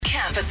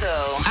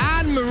Capital.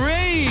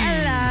 Anne-Marie!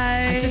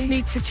 Hello. I just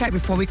need to check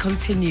before we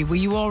continue. Were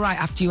you all right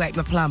after you ate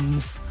my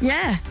plums?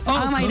 Yeah. Oh,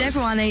 I made good.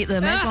 everyone eat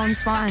them.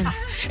 Everyone's fine.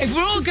 If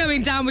we're all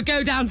going down, we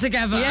go down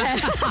together. Yeah.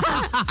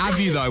 Have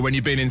you, though, when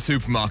you've been in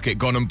supermarket,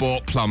 gone and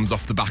bought plums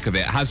off the back of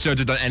it? Has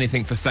JoJo done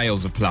anything for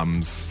sales of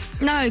plums?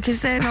 No,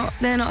 because they're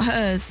not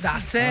hers.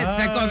 That's it.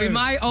 They've got to be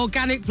my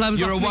organic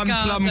plums. You're a off my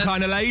one-plum garden.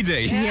 kind of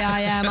lady. Yeah,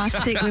 I am. I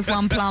stick with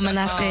one plum and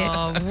that's it.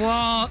 Oh,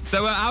 what?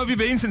 So how have you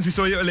been since we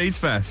saw you at Leeds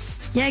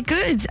Fest? Yeah,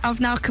 good. I've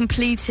now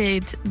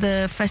completed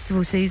the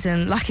festival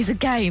season like it's a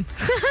game.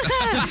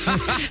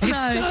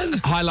 No.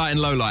 Highlight and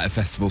lowlight of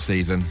festival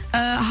season.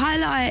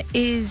 Highlight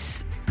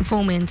is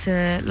performing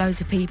to loads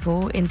of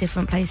people in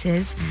different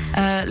places.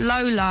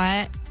 Low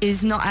light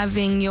is not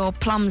having your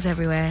plums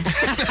everywhere.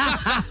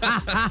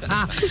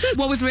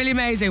 What was really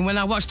amazing when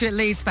I watched you at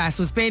Leeds Fest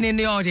was being in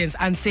the audience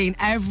and seeing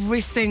every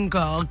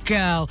single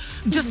girl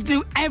just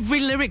do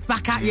every lyric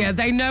back at you.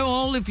 They know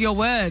all of your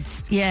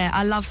words. Yeah,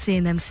 I love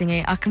seeing them sing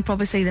it. I can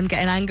probably see them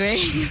getting angry.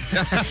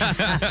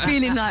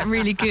 Feeling like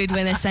really good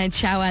when they're saying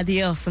ciao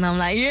adios and I'm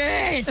like,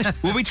 yes!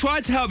 Well, we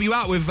tried to help you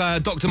out with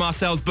Dr.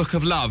 Marcel's Book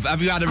of Love.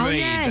 Have you had a read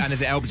yes. and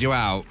has it helped you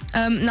out?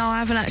 No, I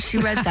haven't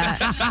actually read that.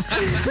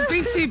 She's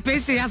been too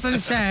busy, hasn't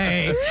she?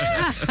 I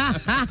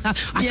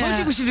told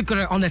you we should have got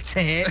it on a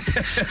tape.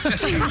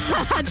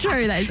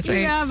 True, that is true.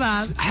 Yeah,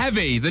 man.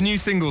 Heavy, the new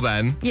single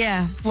then.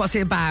 Yeah. What's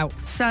it about?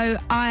 So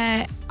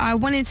I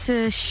wanted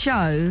to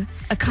show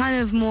a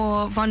kind of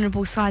more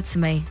vulnerable side to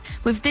me.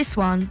 With this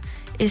one,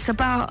 it's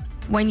about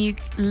when you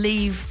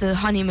leave the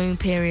honeymoon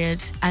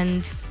period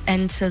and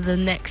enter the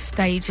next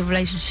stage of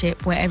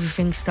relationship where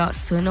everything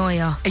starts to annoy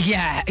you.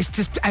 Yeah, it's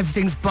just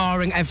everything's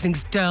boring,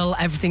 everything's dull,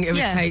 everything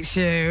irritates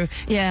you.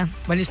 Yeah.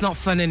 When it's not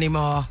fun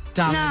anymore,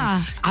 darling.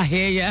 Nah. I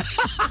hear you.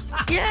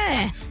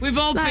 Yeah. We've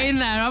all been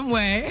there, haven't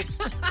we?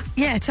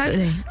 Yeah,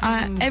 totally.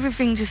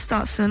 Everything just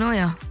starts to annoy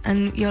you.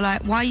 And you're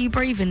like, why are you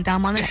breathing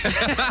down my neck?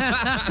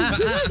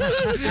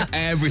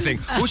 Everything.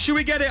 Well, should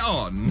we get it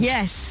on?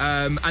 Yes.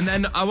 And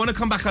then I want to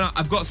come back and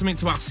I've got something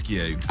to ask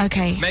you.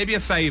 Okay. Maybe a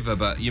favour,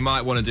 but you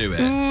might want to do it.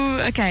 Ooh,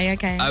 okay.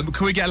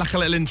 Can we get like a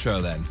little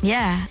intro then?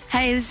 Yeah.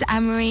 Hey, this is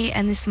Anne-Marie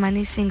and this is my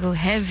new single,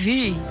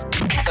 Heavy.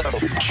 Capital.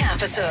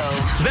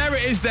 There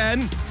it is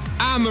then.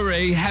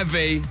 Anne-Marie,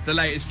 Heavy, the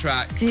latest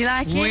track. Do you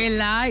like it? We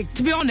like.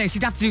 To be honest,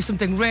 you'd have to do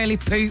something really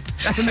poop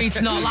for me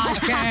to not like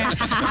it.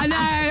 I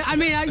know. I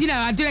mean,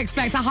 I do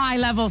expect a high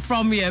level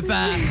from you,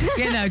 but,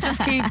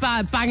 just keep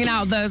banging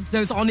out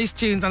those honest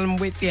tunes and I'm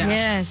with you.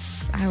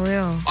 Yes, I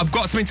will. I've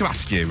got something to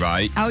ask you,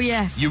 right? Oh,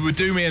 yes. You would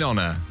do me an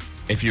honour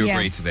if you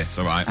agree to this,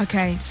 all right?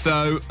 Okay.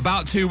 So,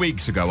 about 2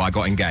 weeks ago, I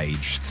got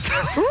engaged.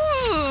 Ooh.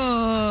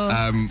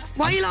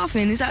 Why are you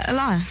laughing? Is that a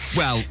lie?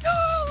 Well,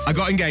 I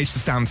got engaged to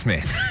Sam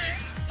Smith.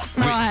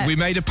 Right. We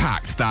made a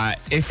pact that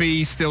if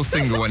he's still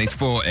single when he's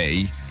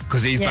 40,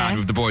 because he's bad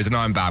with the boys and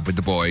I'm bad with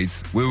the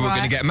boys, we were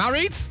going to get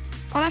married.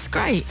 Oh, that's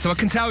great. So I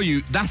can tell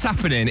you, that's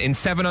happening in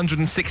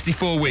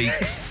 764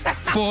 weeks,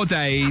 4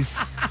 days,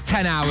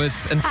 10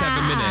 hours and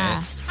 7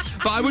 minutes.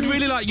 But I would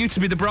really like you to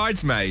be the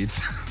bridesmaid.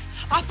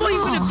 I thought you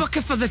were going to book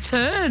her for the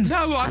turn.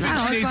 No, I think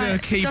she needs a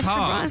key just part.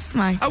 a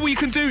bridesmaid. Oh, well, you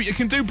can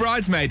do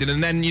bridesmaid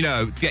and then,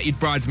 get your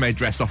bridesmaid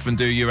dress off and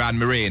do your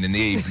Anne-Marie in the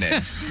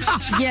evening.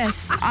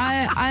 Yes,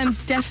 I'm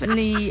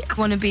definitely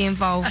want to be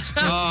involved.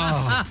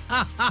 Oh.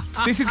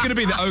 This is going to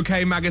be the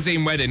OK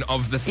Magazine wedding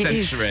of the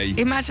century.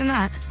 Imagine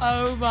that.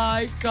 Oh,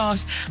 my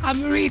gosh.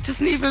 Anne-Marie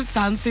doesn't even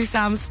fancy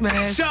Sam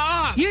Smith. Shut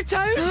up! You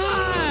don't know. Do you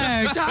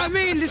know what I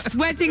mean? This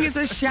wedding is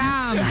a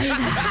sham.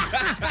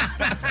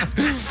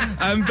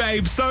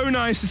 Babe, so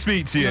nice to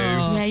speak to you.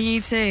 Oh. Yeah,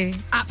 you too.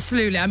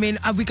 Absolutely. I mean,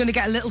 are we going to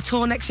get a little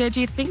tour next year, do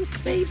you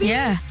think, baby?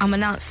 Yeah, I'm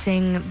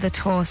announcing the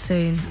tour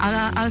soon.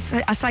 And I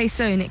say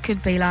soon, it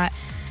could be like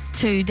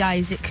 2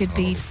 days, it could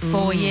be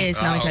 4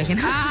 years. No, I'm joking.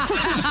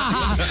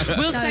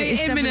 We'll No, say it's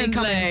definitely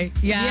imminently. coming.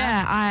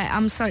 Yeah.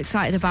 I'm so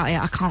excited about it.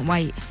 I can't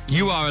wait.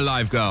 You are a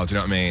live girl, do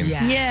you know what I mean?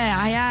 Yeah,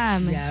 I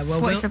am. Yeah, That's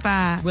well, what it's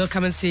about. We'll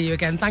come and see you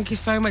again. Thank you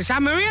so much.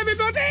 Anne-Marie,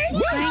 everybody.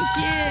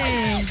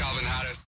 Thank you. Calvin